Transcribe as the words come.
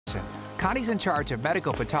Connie's in charge of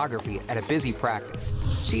medical photography at a busy practice.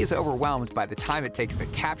 She is overwhelmed by the time it takes to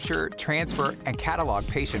capture, transfer, and catalog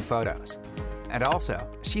patient photos. And also,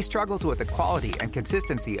 she struggles with the quality and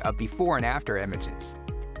consistency of before and after images.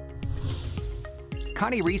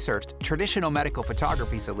 Connie researched traditional medical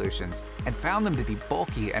photography solutions and found them to be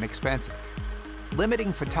bulky and expensive,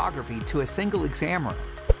 limiting photography to a single exam room.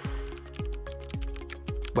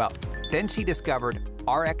 Well, then she discovered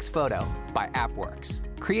RxPhoto by AppWorks.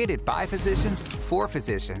 Created by physicians for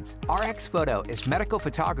physicians, RxPhoto is medical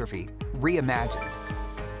photography reimagined.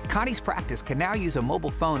 Connie's practice can now use a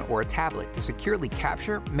mobile phone or a tablet to securely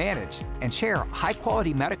capture, manage, and share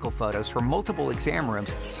high-quality medical photos from multiple exam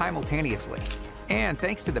rooms simultaneously. And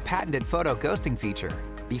thanks to the patented photo ghosting feature,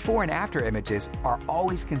 before and after images are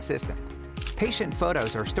always consistent. Patient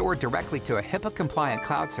photos are stored directly to a HIPAA-compliant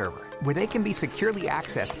cloud server, where they can be securely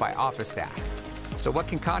accessed by office staff. So what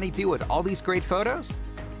can Connie do with all these great photos?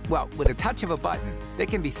 Well, with a touch of a button, they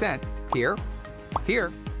can be sent here,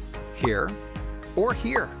 here, here, or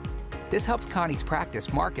here. This helps Connie's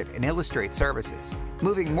practice market and illustrate services,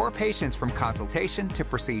 moving more patients from consultation to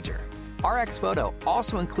procedure. RxPhoto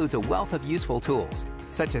also includes a wealth of useful tools,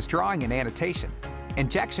 such as drawing and annotation,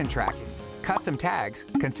 injection tracking, custom tags,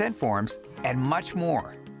 consent forms, and much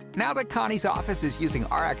more. Now that Connie's office is using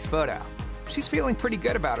RxPhoto, she's feeling pretty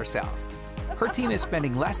good about herself. Her team is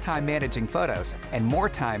spending less time managing photos and more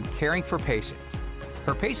time caring for patients.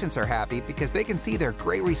 Her patients are happy because they can see their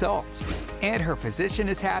great results. And her physician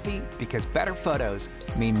is happy because better photos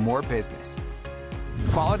mean more business.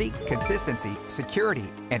 Quality, consistency,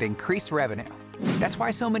 security, and increased revenue. That's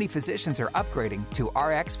why so many physicians are upgrading to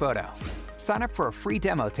RxPhoto. Sign up for a free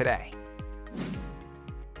demo today.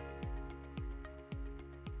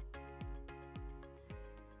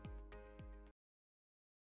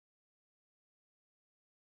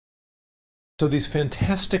 So these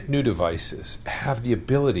fantastic new devices have the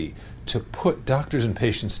ability to put doctors and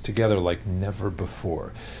patients together like never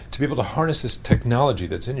before. To be able to harness this technology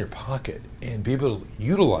that's in your pocket and be able to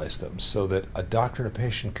utilize them so that a doctor and a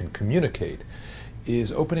patient can communicate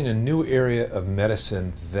is opening a new area of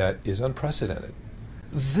medicine that is unprecedented.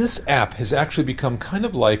 This app has actually become kind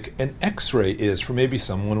of like an X-ray is for maybe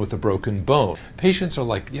someone with a broken bone. Patients are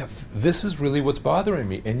like, yeah, this is really what's bothering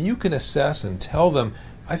me. And you can assess and tell them,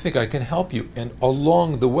 I think I can help you. And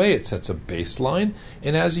along the way, it sets a baseline.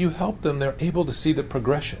 And as you help them, they're able to see the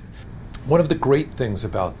progression. One of the great things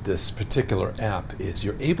about this particular app is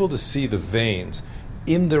you're able to see the veins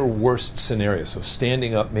in their worst scenario. So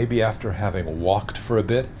standing up, maybe after having walked for a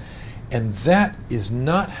bit. And that is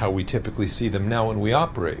not how we typically see them now when we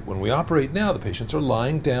operate. When we operate now, the patients are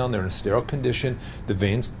lying down, they're in a sterile condition, the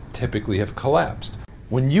veins typically have collapsed.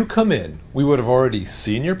 When you come in, we would have already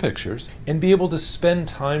seen your pictures and be able to spend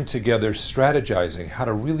time together strategizing how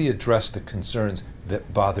to really address the concerns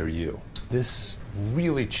that bother you. This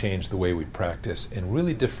really changed the way we practice and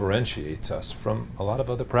really differentiates us from a lot of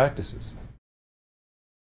other practices.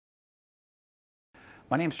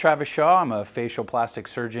 My name's Travis Shaw. I'm a facial plastic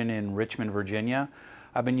surgeon in Richmond, Virginia.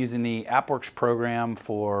 I've been using the AppWorks program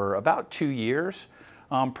for about 2 years.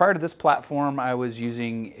 Prior to this platform, I was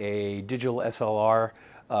using a digital SLR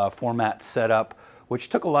format setup, which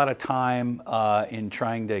took a lot of time in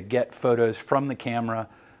trying to get photos from the camera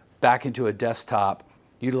back into a desktop,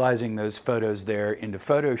 utilizing those photos there into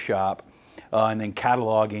Photoshop, and then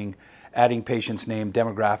cataloging, adding patient's name,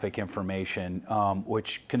 demographic information,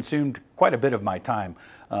 which consumed quite a bit of my time.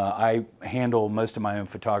 I handle most of my own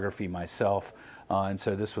photography myself, and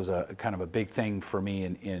so this was a kind of a big thing for me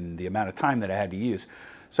in the amount of time that I had to use.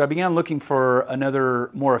 So I began looking for another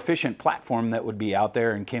more efficient platform that would be out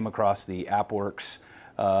there and came across the AppWorks.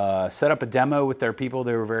 Set up a demo with their people.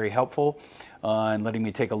 They were very helpful in letting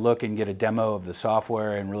me take a look and get a demo of the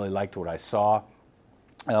software, and really liked what I saw.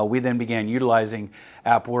 We then began utilizing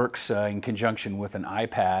AppWorks in conjunction with an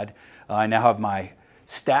iPad. I now have my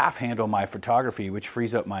staff handle my photography, which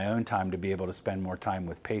frees up my own time to be able to spend more time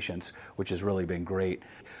with patients, which has really been great.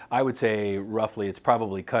 I would say roughly it's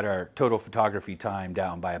probably cut our total photography time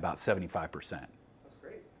down by about 75%. That's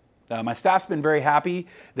great. My staff's been very happy.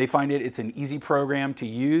 They find it's an easy program to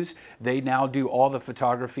use. They now do all the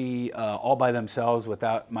photography all by themselves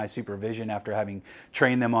without my supervision after having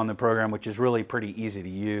trained them on the program, which is really pretty easy to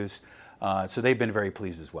use. So they've been very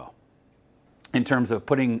pleased as well. In terms of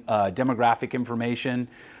putting demographic information,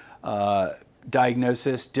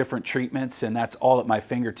 diagnosis, different treatments, and that's all at my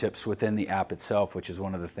fingertips within the app itself, which is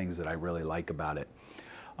one of the things that I really like about it.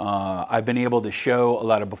 I've been able to show a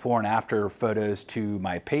lot of before and after photos to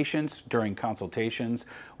my patients during consultations,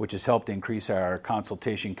 which has helped increase our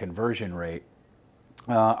consultation conversion rate.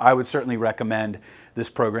 I would certainly recommend this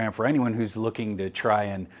program for anyone who's looking to try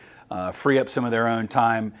and free up some of their own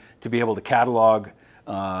time to be able to catalog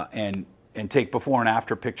and take before and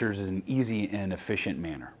after pictures in an easy and efficient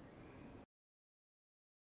manner.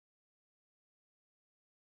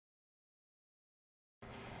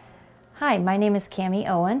 Hi, my name is Cammie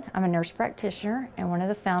Owen. I'm a nurse practitioner and one of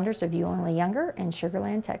the founders of You Only Younger in Sugar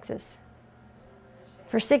Land, Texas.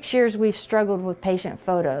 For 6 years, we've struggled with patient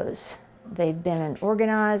photos. They've been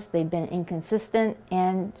unorganized, they've been inconsistent,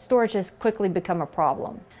 and storage has quickly become a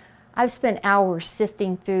problem. I've spent hours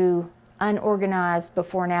sifting through unorganized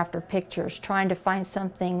before and after pictures, trying to find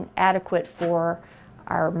something adequate for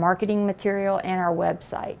our marketing material and our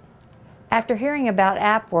website. After hearing about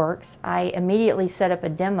AppWorks, I immediately set up a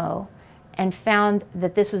demo and found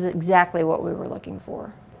that this was exactly what we were looking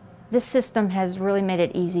for. This system has really made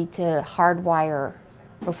it easy to hardwire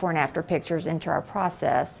before and after pictures into our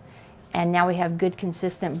process, and now we have good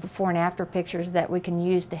consistent before and after pictures that we can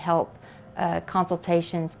use to help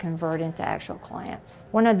consultations convert into actual clients.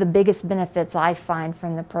 One of the biggest benefits I find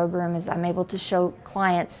from the program is I'm able to show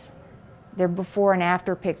clients their before and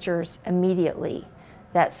after pictures immediately.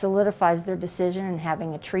 That solidifies their decision in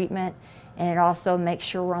having a treatment, and it also makes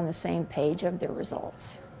sure we're on the same page of their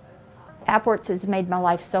results. AppWorks has made my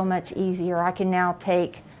life so much easier. I can now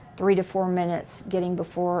take 3 to 4 minutes getting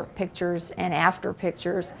before pictures and after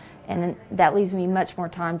pictures, and that leaves me much more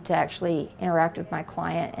time to actually interact with my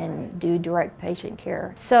client and do direct patient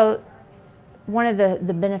care. So one of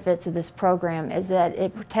the benefits of this program is that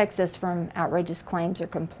it protects us from outrageous claims or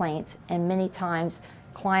complaints, and many times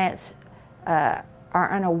clients are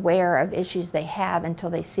unaware of issues they have until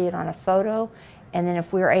they see it on a photo, and then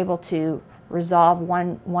if we're able to resolve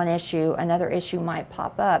one issue, another issue might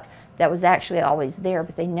pop up that was actually always there,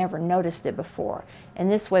 but they never noticed it before.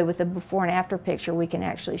 And this way, with the before and after picture, we can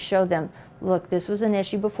actually show them, look, this was an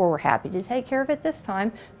issue before, we're happy to take care of it this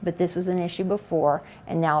time, but this was an issue before,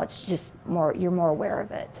 and now it's just more, you're more aware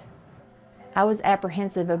of it. I was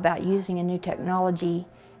apprehensive about using a new technology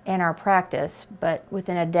in our practice, but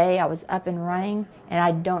within a day I was up and running, and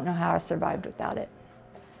I don't know how I survived without it.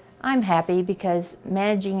 I'm happy because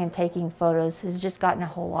managing and taking photos has just gotten a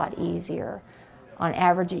whole lot easier. On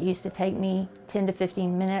average, it used to take me 10 to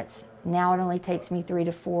 15 minutes. Now it only takes me 3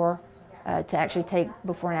 to 4 to actually take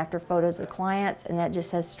before and after photos of clients, and that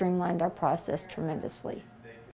just has streamlined our process tremendously.